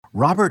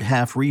Robert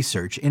Half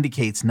research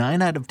indicates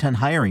 9 out of 10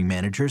 hiring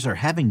managers are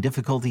having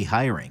difficulty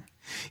hiring.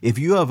 If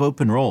you have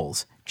open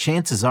roles,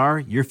 chances are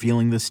you're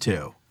feeling this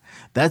too.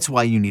 That's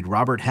why you need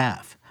Robert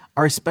Half.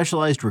 Our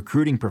specialized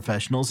recruiting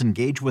professionals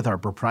engage with our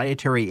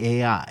proprietary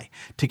AI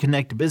to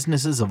connect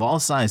businesses of all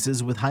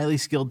sizes with highly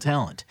skilled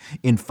talent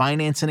in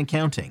finance and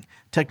accounting,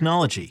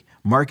 technology,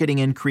 marketing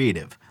and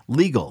creative,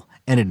 legal,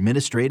 and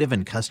administrative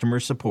and customer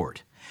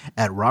support.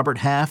 At Robert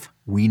Half,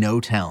 we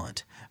know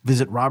talent.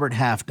 Visit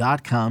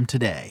roberthalf.com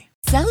today.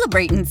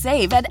 Celebrate and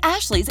save at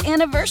Ashley's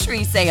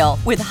Anniversary Sale.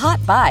 With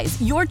Hot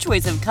Buys, your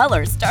choice of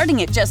colors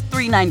starting at just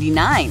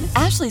 $3.99.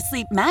 Ashley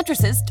Sleep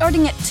mattresses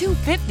starting at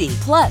 $2.50.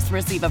 Plus,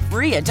 receive a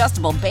free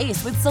adjustable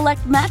base with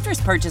select mattress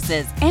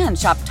purchases. And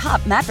shop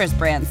top mattress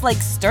brands like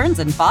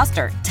Stearns &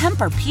 Foster,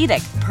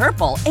 Tempur-Pedic,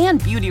 Purple,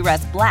 and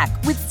Beautyrest Black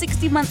with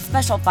 60-month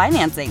special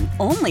financing.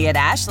 Only at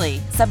Ashley.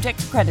 Subject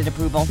to credit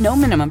approval. No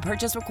minimum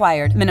purchase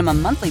required. Minimum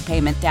monthly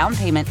payment, down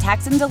payment,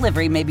 tax, and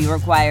delivery may be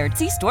required.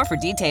 See store for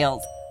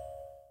details.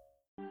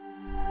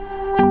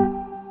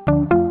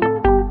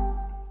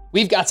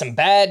 We've got some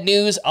bad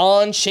news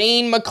on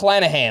Shane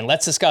McClanahan.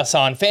 Let's discuss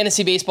on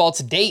Fantasy Baseball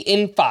Today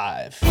in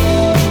 5.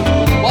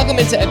 Welcome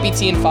into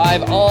FBT in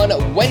 5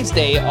 on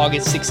Wednesday,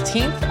 August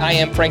 16th. I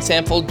am Frank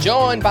Sample,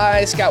 joined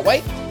by Scott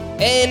White.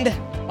 And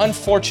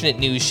unfortunate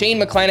news, Shane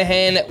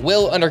McClanahan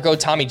will undergo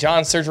Tommy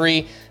John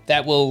surgery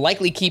that will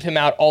likely keep him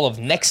out all of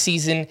next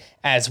season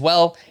as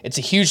well. It's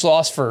a huge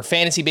loss for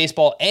fantasy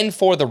baseball and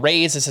for the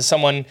Rays. This is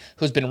someone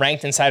who's been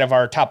ranked inside of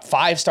our top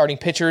 5 starting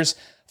pitchers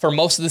for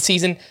most of the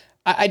season.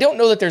 I don't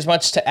know that there's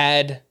much to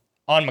add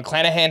on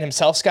McClanahan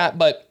himself, Scott,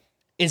 but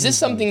is this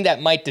something that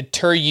might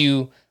deter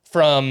you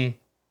from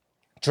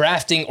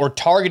drafting or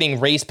targeting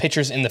Rays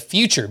pitchers in the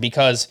future?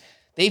 Because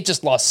they've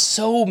just lost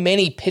so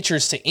many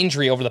pitchers to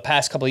injury over the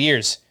past couple of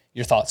years.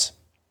 Your thoughts?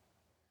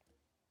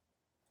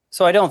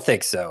 So I don't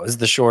think so, is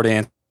the short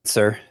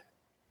answer.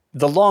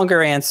 The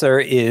longer answer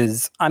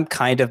is I'm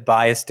kind of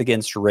biased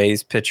against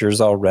Rays pitchers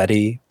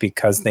already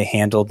because they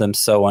handled them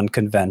so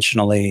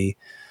unconventionally.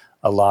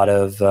 A lot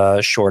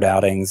of short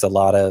outings, a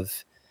lot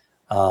of,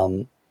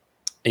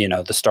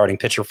 the starting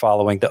pitcher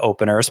following the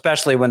opener,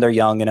 especially when they're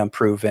young and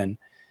unproven.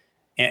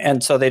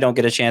 And so they don't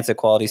get a chance at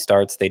quality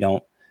starts. They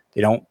don't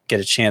get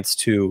a chance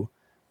to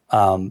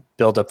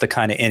build up the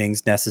kind of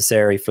innings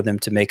necessary for them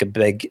to make a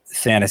big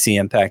fantasy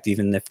impact,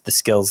 even if the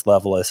skills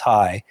level is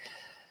high.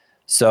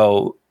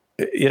 So,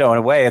 in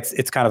a way,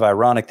 it's kind of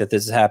ironic that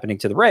this is happening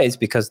to the Rays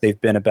because they've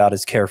been about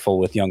as careful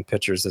with young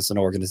pitchers as an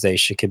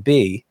organization could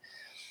be.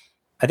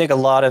 I think a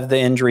lot of the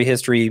injury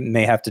history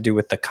may have to do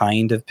with the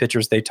kind of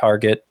pitchers they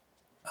target.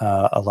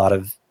 A lot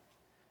of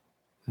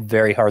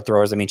very hard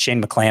throwers. I mean,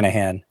 Shane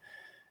McClanahan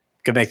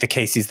could make the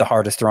case he's the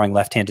hardest throwing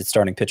left-handed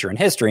starting pitcher in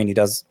history, and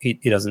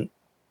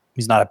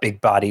he's not a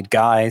big-bodied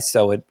guy,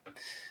 so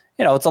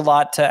it's a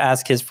lot to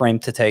ask his frame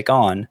to take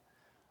on.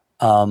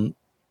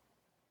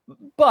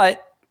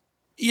 But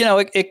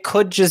it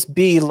could just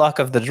be luck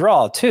of the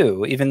draw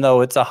too, even though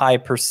it's a high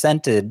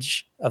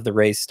percentage of the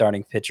Rays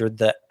starting pitcher.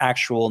 The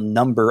actual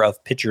number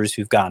of pitchers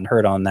who've gotten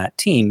hurt on that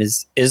team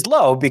is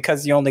low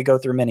because you only go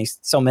through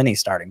so many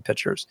starting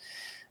pitchers.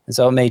 And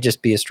so it may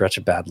just be a stretch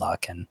of bad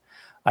luck. And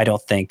I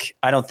don't think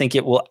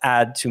it will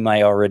add to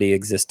my already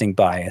existing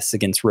bias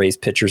against Rays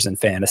pitchers in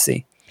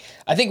fantasy.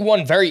 I think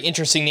one very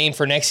interesting name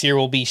for next year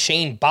will be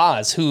Shane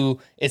Baz, who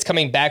is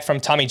coming back from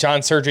Tommy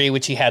John surgery,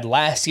 which he had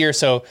last year.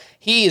 So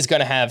he is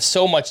going to have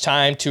so much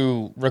time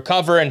to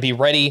recover and be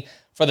ready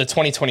for the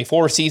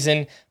 2024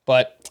 season.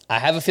 But I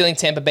have a feeling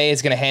Tampa Bay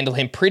is going to handle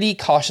him pretty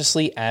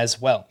cautiously as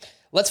well.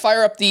 Let's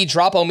fire up the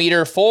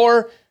drop-o-meter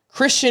for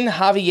Cristian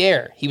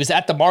Javier. He was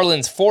at the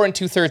Marlins 4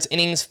 2/3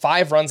 innings,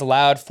 5 runs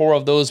allowed, 4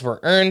 of those were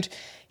earned.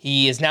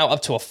 He is now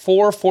up to a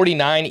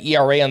 4.49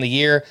 ERA on the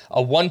year,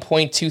 a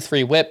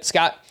 1.23 whip.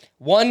 Scott,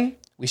 1,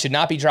 we should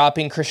not be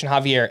dropping Cristian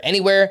Javier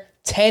anywhere.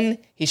 10,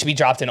 he should be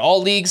dropped in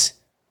all leagues.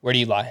 Where do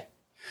you lie?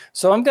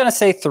 So I'm going to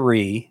say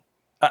 3.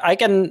 I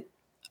can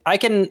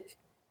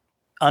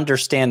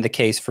understand the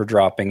case for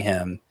dropping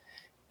him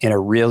in a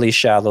really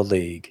shallow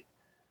league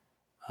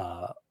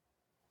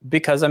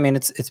because,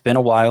 it's been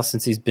a while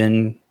since he's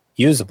been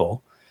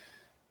usable.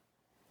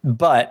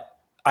 But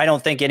I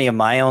don't think any of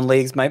my own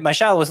leagues, my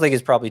shallowest league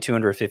is probably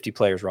 250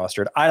 players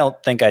rostered. I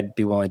don't think I'd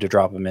be willing to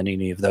drop him in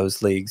any of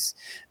those leagues.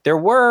 There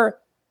were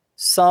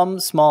some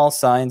small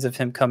signs of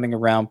him coming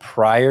around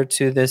prior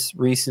to this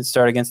recent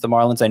start against the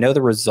Marlins. I know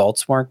the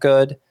results weren't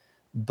good,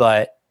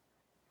 but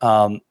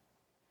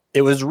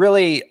it was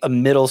really a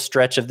middle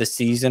stretch of the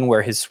season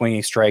where his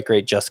swinging strike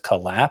rate just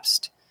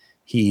collapsed.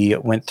 He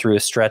went through a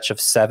stretch of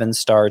 7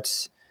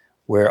 starts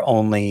where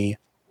only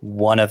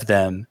one of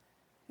them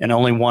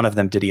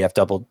did he have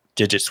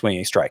double-digit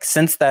swinging strikes.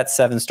 Since that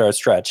 7-start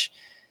stretch,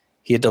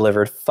 he had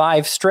delivered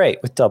 5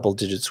 straight with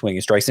double-digit swinging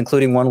strikes,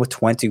 including one with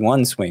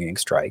 21 swinging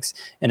strikes.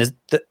 And his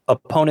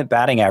opponent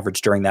batting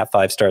average during that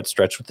 5-start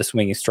stretch with the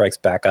swinging strikes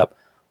back up,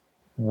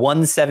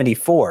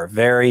 174,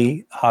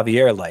 very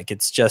Javier-like.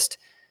 It's just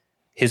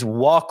his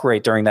walk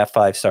rate during that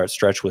 5-start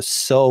stretch was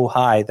so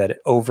high that it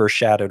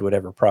overshadowed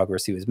whatever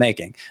progress he was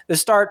making. The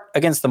start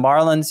against the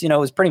Marlins,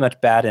 was pretty much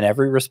bad in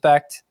every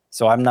respect.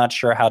 So I'm not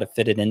sure how to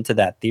fit it into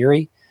that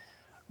theory.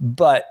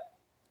 But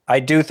I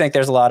do think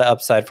there's a lot of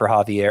upside for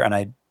Javier, and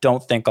I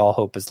don't think all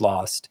hope is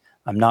lost.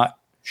 I'm not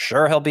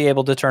sure he'll be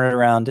able to turn it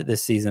around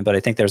this season, but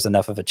I think there's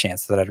enough of a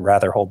chance that I'd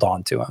rather hold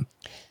on to him.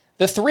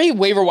 The 3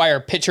 waiver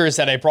wire pitchers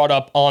that I brought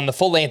up on the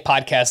Full Length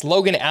podcast,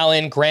 Logan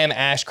Allen, Graham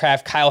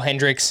Ashcraft, Kyle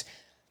Hendricks,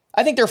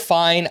 I think they're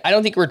fine. I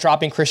don't think we're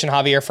dropping Cristian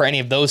Javier for any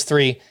of those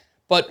 3.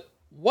 But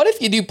what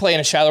if you do play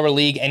in a shallower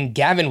league and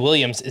Gavin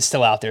Williams is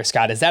still out there,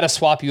 Scott? Is that a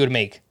swap you would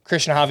make?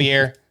 Cristian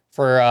Javier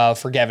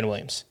for Gavin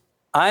Williams?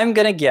 I'm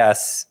going to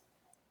guess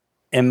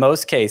in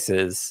most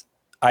cases,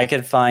 I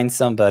could find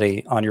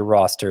somebody on your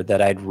roster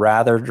that I'd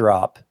rather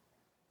drop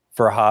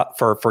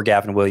for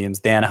Gavin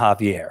Williams than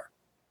Javier.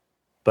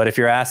 But if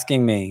you're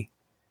asking me,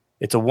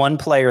 it's a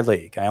 1-player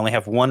league. I only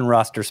have 1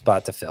 roster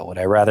spot to fill. Would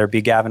I rather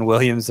be Gavin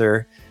Williams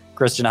or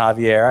Cristian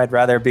Javier? I'd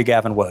rather be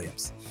Gavin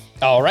Williams.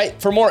 All right.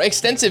 For more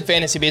extensive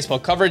fantasy baseball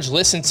coverage,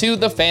 listen to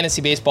the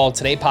Fantasy Baseball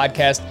Today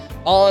podcast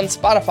on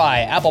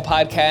Spotify, Apple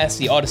Podcasts,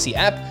 the Odyssey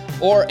app,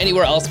 or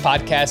anywhere else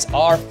podcasts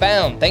are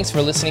found. Thanks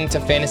for listening to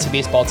Fantasy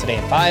Baseball Today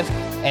in 5,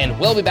 and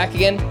we'll be back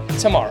again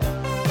tomorrow.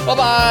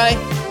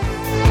 Bye-bye.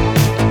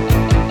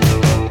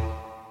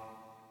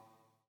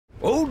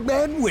 Old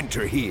Man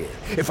Winter here.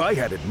 If I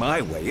had it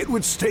my way, it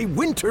would stay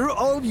winter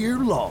all year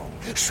long.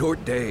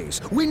 Short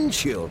days, wind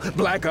chill,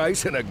 black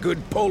ice, and a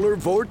good polar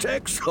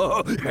vortex.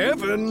 Oh,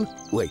 heaven.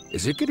 Wait,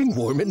 is it getting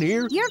warm in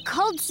here? Your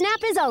cold snap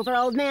is over,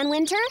 Old Man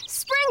Winter.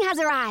 Spring has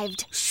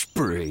arrived.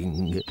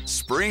 Spring.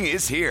 Spring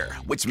is here,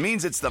 which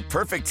means it's the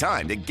perfect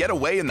time to get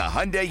away in the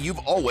Hyundai you've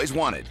always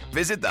wanted.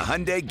 Visit the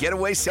Hyundai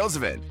Getaway Sales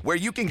Event, where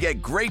you can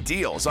get great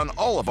deals on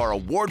all of our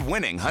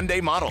award-winning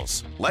Hyundai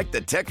models, like the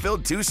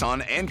tech-filled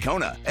Tucson and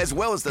Kona, as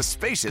well as the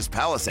spacious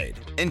Palisade.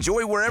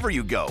 Enjoy wherever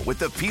you go with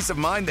the peace of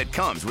mind that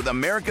comes with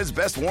America's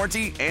best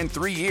warranty and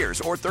 3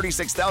 years or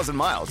 36,000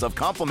 miles of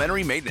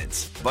complimentary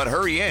maintenance. But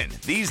hurry in,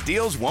 these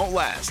deals won't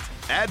last.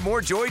 Add more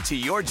joy to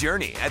your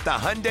journey at the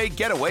Hyundai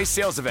Getaway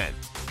Sales Event.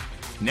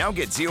 Now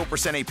get 0%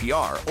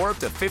 APR or up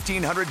to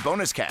 $1,500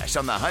 bonus cash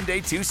on the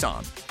Hyundai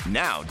Tucson.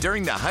 Now,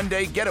 during the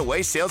Hyundai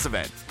Getaway Sales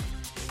Event.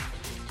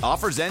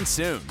 Offers end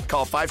soon.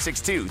 Call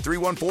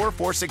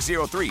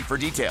 562-314-4603 for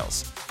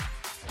details.